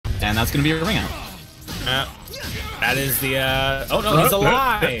and that's gonna be a ring out. That is the, oh no, he's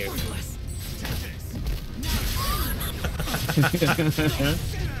alive!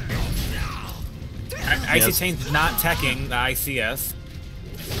 Icychains not teching the ICS.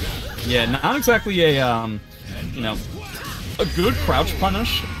 Yeah, not exactly a, you know, a good crouch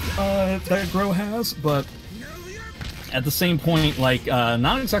punish that Grow has, but at the same point, like,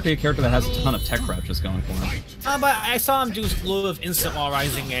 not exactly a character that has a ton of tech crouches going for him. But I saw him do a little of instant while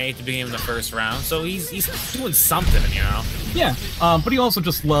rising A to begin the first round, so he's doing something, you know? Yeah, but he also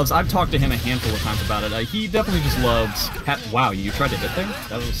just loves, I've talked to him a handful of times about it, he definitely just loves, wow, you tried to hit there?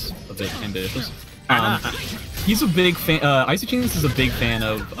 That was a bit ambitious. He's a big fan, Icychains is a big fan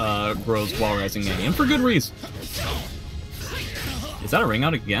of Grow's wall rising A, and for good reason. Is that a ring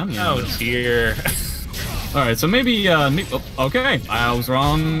out again? Yeah, oh dear. Alright, so maybe, okay, I was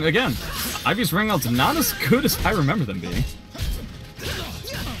wrong again. Ivy's ring out's not as good as I remember them being.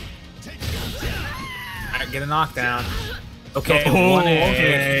 Alright, get a knockdown. Okay, oh, 1A.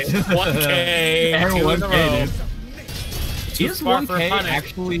 okay. 1K. And 1K, dude. Is 1K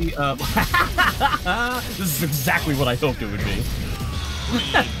actually, this is exactly what I hoped it would be.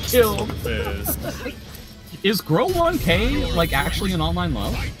 Kill. Is Grow 1K, like, actually an online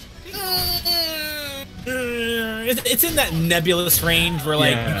low? It's in that nebulous range where,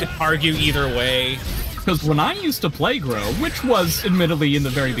 like, you could argue either way. Because when I used to play Grow, which was admittedly in the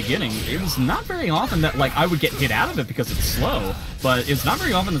very beginning, it was not very often that, like, I would get hit out of it because it's slow, but it's not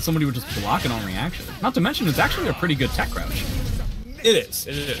very often that somebody would just block it on reaction. Not to mention, it's actually a pretty good tech crouch. It is.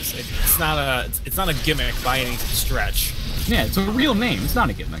 It is. It's not a gimmick by any stretch. Yeah, it's a real name. It's not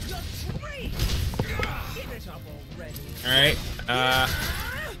a gimmick. All right.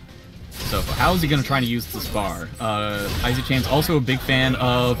 So how is he going to try to use this bar? Icychains also a big fan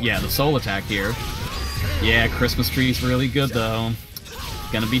of, the soul attack here. Yeah, Christmas Tree's really good, though.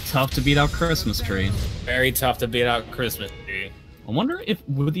 Gonna be tough to beat out Christmas Tree. Very tough to beat out Christmas Tree. I wonder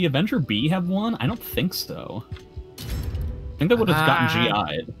would the Avenger B have won? I don't think so. I think that would have gotten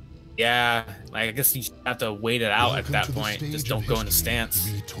GI'd. Yeah, like, I guess you have to wait it out at that point. Just don't go into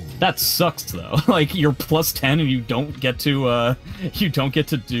stance. That sucks, though. Like, you're plus 10 and you don't get to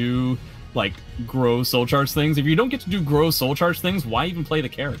do, like, grow soul charge things. If you don't get to do grow soul charge things, why even play the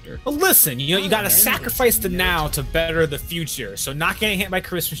character? Well, listen, you know, you gotta sacrifice the now to better the future. So not getting hit by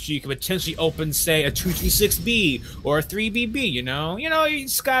Christmas Tree could potentially open, say, a 236B or a 3BB, you know? You know, you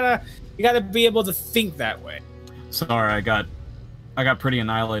just gotta be able to think that way. Sorry, I got pretty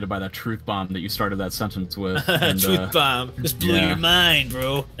annihilated by that truth bomb that you started that sentence with. And, truth bomb. Just blew your mind,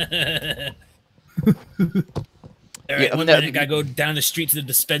 bro. Alright, one minute, gotta go down the street to the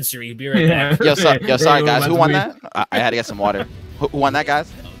dispensary. Be right back. Yo, sorry, guys. Who won that? I had to get some water. Who won that,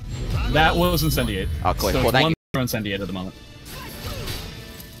 guys? That was Incendiate. Oh, cool. So Well, thank you. Incendiate at the moment.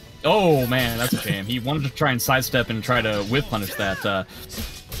 Oh, man, that's a shame. He wanted to try and sidestep and try to whiff punish that.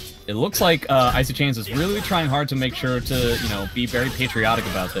 It looks like Icychains is really trying hard to make sure to, you know, be very patriotic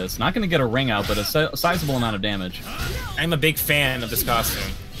about this. Not going to get a ring out, but a sizable amount of damage. I'm a big fan of this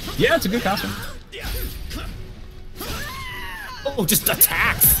costume. Yeah, it's a good costume. Oh, just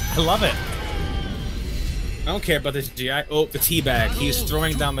attacks! I love it. I don't care about this GI. Oh, the teabag. He's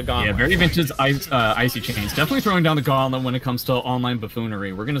throwing down the gauntlet. Yeah, very vintage Icychains. Definitely throwing down the gauntlet when it comes to online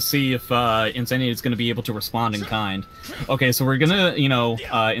buffoonery. We're gonna see if Incendiate is gonna be able to respond in kind. Okay, so we're gonna, you know,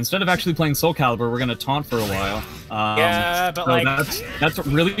 instead of actually playing Soul Calibur, we're gonna taunt for a while. Yeah, but so like... that's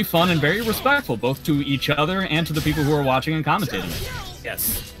really fun and very respectful, both to each other and to the people who are watching and commentating.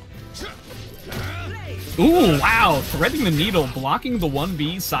 Yes. Ooh, wow! Threading the needle, blocking the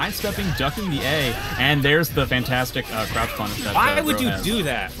 1B, sidestepping, ducking the A, and there's the fantastic crouch punish. That, Why would you do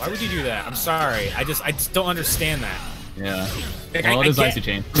that? Why would you do that? I'm sorry. I just don't understand that. Yeah. Like, well, it is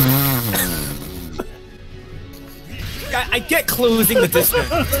Icychain. I get closing the distance.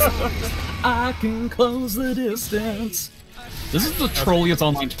 I can close the distance. This is the trolliest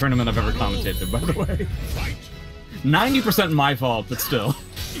online tournament I've ever commentated, by the way. 90% my fault, but still.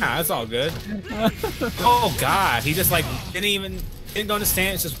 Nah, that's all good. Oh god, he just like didn't go into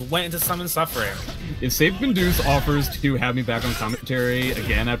stance, just went into summon suffering. If Saban Deuce offers to have me back on commentary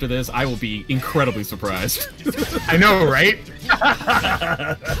again after this, I will be incredibly surprised. I know, right?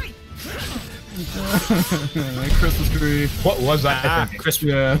 Christmas Tree. What was that?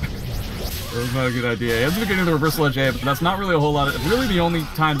 Christmas. Yeah. That was not a good idea. He has to get into the reversal edge A, but that's not really a whole lot of... Really the only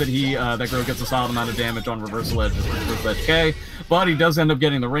time that he, that Grow gets a solid amount of damage on reversal edge is reversal edge K, but he does end up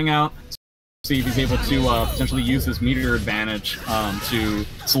getting the ring out. See if he's able to potentially use this meteor advantage to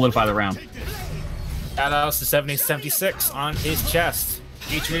solidify the round. Shoutouts to 7076 on his chest.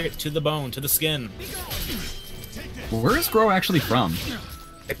 Patriot to the bone, to the skin. Where is Grow actually from?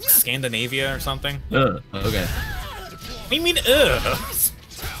 Like Scandinavia or something. Okay. What do you mean, ugh?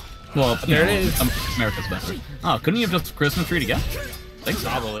 Well, There it is. America's better. Oh, couldn't you have just Christmas treat again? Thanks.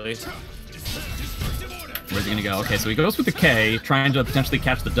 Probably. Where's he gonna go? Okay, so he goes with the K, trying to potentially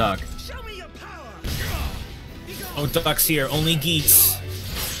catch the duck. Oh, ducks here. Only geeks.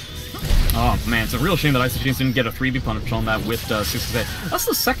 Oh man, it's a real shame that Icychains didn't get a 3B punish on that with 68. That's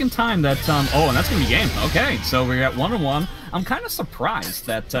the second time that, oh, and that's gonna be game. Okay, so we're at 1-1. I'm kind of surprised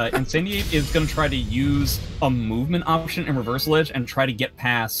that Incendiate is gonna try to use a movement option in reversal edge and try to get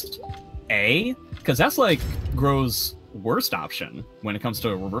past A, because that's like Grow's worst option when it comes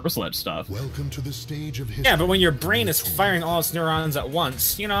to reversal edge stuff. Welcome to the stage of history. Yeah, but when your brain is firing all its neurons at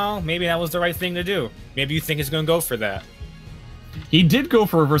once, you know, maybe that was the right thing to do. Maybe you think it's gonna go for that. He did go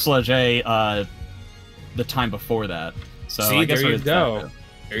for reversal edge A the time before that. So See, I guess there you go.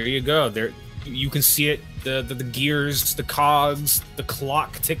 There you go. There, you can see it. The gears, the cogs, the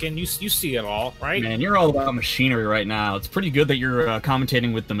clock ticking. You see it all, right? Man, you're all about machinery right now. It's pretty good that you're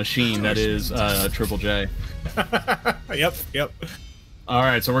commentating with the machine that is Triple J. Yep. All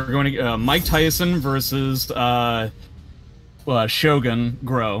right, so we're going to Mike Tyson versus Shogun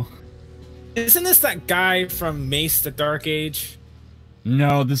Grow. Isn't this that guy from Mace: The Dark Age?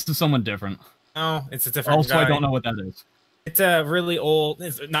 No, this is someone different. No, it's a different Also, guy. I don't know what that is. It's a really old,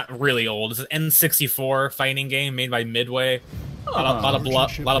 it's not really old, it's an N64 fighting game made by Midway. A lot of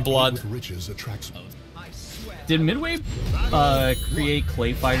blood. Riches attracts. Did Midway create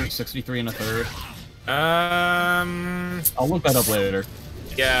Clay Fighter 63 and a third? I'll look that up later.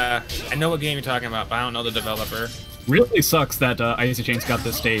 Yeah, I know what game you're talking about, but I don't know the developer. Really sucks that Icychains got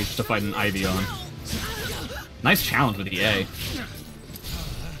this stage to fight an Ivy on. Nice challenge with the A.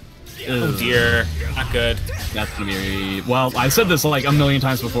 Oh dear, not good. That's gonna be... Well, I said this like a million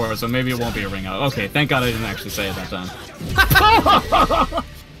times before, so maybe it won't be a ring out. Okay, thank God I didn't actually say it that time.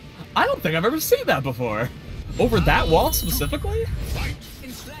 I don't think I've ever seen that before. Over that wall specifically?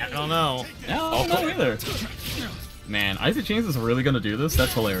 I don't know. Yeah, I don't know either. Man, Icychains is really gonna do this?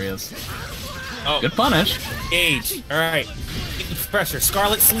 That's hilarious. Oh, Good punish. Gage. Alright. Keep the pressure.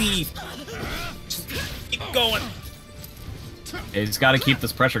 Scarlet Sleeve. Just keep going. Yeah, he's gotta keep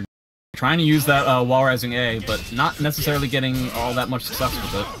this pressure. Trying to use that wall rising A, but not necessarily getting all that much success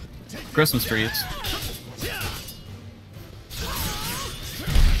with it. Christmas trees.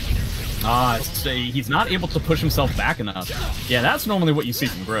 He's not able to push himself back enough. Yeah, that's normally what you see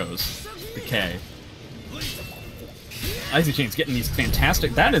from Grows. The K. Icychains getting these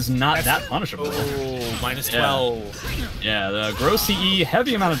fantastic... That is not that punishable. Oh, minus 12. Yeah, the Grows CE,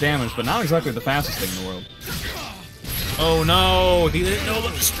 heavy amount of damage, but not exactly the fastest thing in the world. Oh no, he didn't know the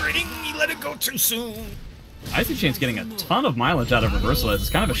restraining, he let it go too soon. Icychains getting a ton of mileage out of reversal. It's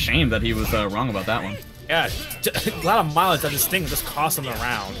kind of a shame that he was wrong about that one. Yeah, a lot of mileage on this thing just cost him the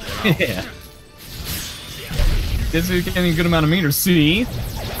round. You know? Yeah. Is he getting a good amount of meters? See?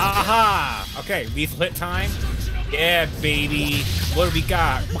 Aha! Okay, lethal hit time. Yeah, baby. What do we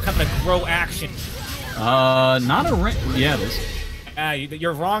got? What kind of Grow action? Not a ring. Yeah, it is.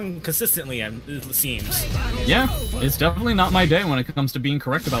 You're wrong consistently, it seems. Yeah, it's definitely not my day when it comes to being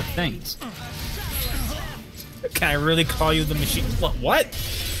correct about things. Can I really call you the machine? What?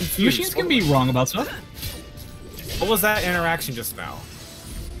 Machines can be wrong about stuff. What was that interaction just now?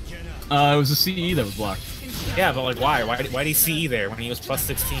 It was a CE that was blocked. Yeah, but like why? Why did he CE there when he was plus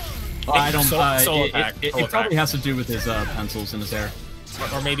 16? I don't. Soul It attack. probably has to do with his pencils in his hair.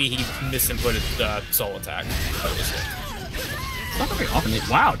 Or maybe he misinputted soul attack. It's not very often.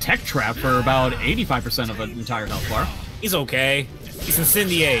 Wow, tech trap for about 85% of an entire health bar. He's okay. He's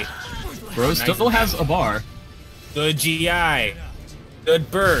Incendiate. Bro still has a bar. Good GI.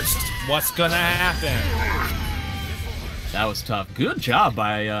 Good burst. What's gonna happen? That was tough. Good job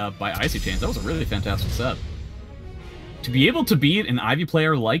by Icychains. That was a really fantastic set. To be able to beat an Ivy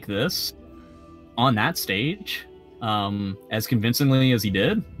player like this on that stage, as convincingly as he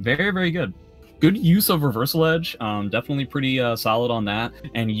did, very, very good. Good use of reversal edge, definitely pretty solid on that,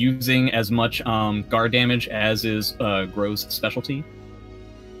 and using as much guard damage as is Grow's specialty.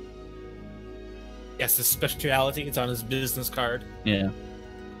 Yes, his speciality. It's on his business card. Yeah.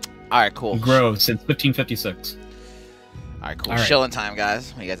 All right, cool. Grow since 1556. All right, cool. All right. Chilling time,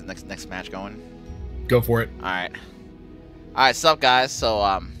 guys. We got the next match going. Go for it. All right. All right, sup, guys?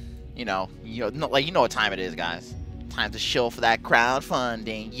 So, you know what time it is, guys. Time to shill for that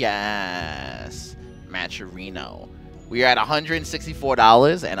crowdfunding. Yes. Matcherino. We are at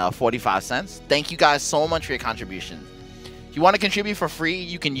 $164.45. Thank you guys so much for your contributions. If you want to contribute for free,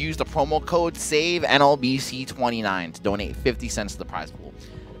 you can use the promo code SAVE NLBC29 to donate 50 cents to the prize pool.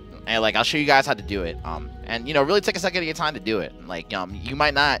 And like I'll show you guys how to do it. And you know, really take a second of your time to do it. Like you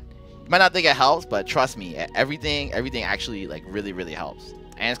might not think it helps, but trust me, everything actually like really helps.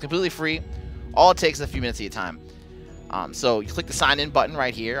 And it's completely free. All it takes is a few minutes of your time. So you click the sign in button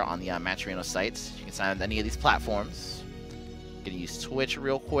right here on the Matcherino sites. You can sign in with any of these platforms. I'm gonna use Twitch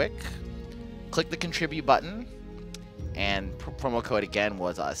real quick. Click the contribute button, and promo code again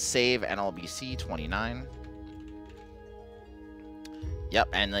was save NLBC 29. Yep,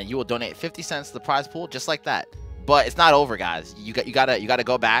 and then you will donate 50 cents to the prize pool just like that. But it's not over, guys. You gotta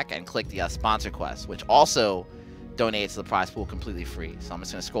go back and click the sponsor quest, which also donates to the prize pool completely free. So I'm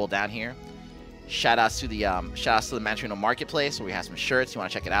just gonna scroll down here. Shout outs to the Matcherino marketplace where we have some shirts. You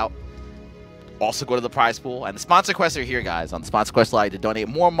want to check it out. Also go to the prize pool, and the sponsor quests are here, guys. On the sponsor quest, allow you to donate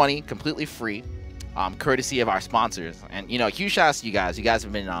more money completely free, courtesy of our sponsors. And you know, huge shout outs to you guys. You guys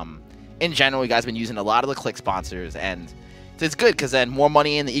have been in general, you guys have been using a lot of the click sponsors, and it's good because then more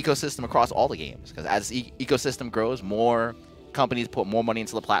money in the ecosystem across all the games. Because as the ecosystem grows, more companies put more money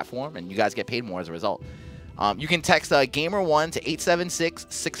into the platform, and you guys get paid more as a result. You can text Gamer1 to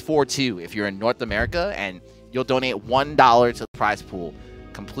 876-642 if you're in North America, and you'll donate $1 to the prize pool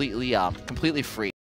completely free.